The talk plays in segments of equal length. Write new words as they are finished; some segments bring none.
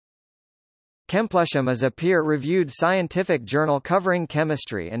Chemplusium is a peer-reviewed scientific journal covering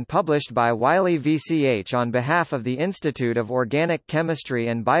chemistry and published by Wiley VCH on behalf of the Institute of Organic Chemistry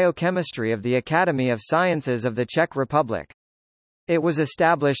and Biochemistry of the Academy of Sciences of the Czech Republic. It was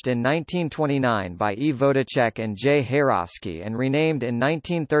established in 1929 by E. Vodacek and J. Hejrovský and renamed in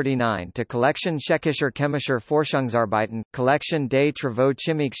 1939 to Collection Tschechischer Chemischer Forschungsarbeiten, Collection des Travaux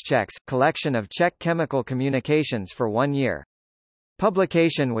Chimiques Czechs, Collection of Czech Chemical Communications for 1 year.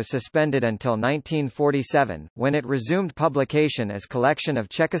 Publication was suspended until 1947, when it resumed publication as Collection of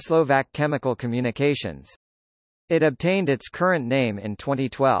Czechoslovak Chemical Communications. It obtained its current name in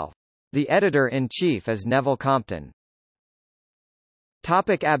 2012. The editor-in-chief is Neville Compton.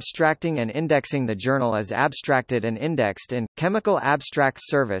 Topic: abstracting and indexing. The journal is abstracted and indexed in Chemical Abstracts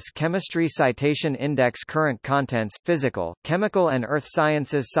Service Chemistry Citation Index Current Contents Physical, Chemical and Earth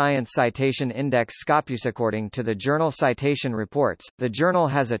Sciences Science Citation Index Scopus. According to the Journal Citation Reports, the journal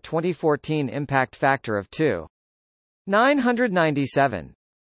has a 2014 impact factor of 2.997.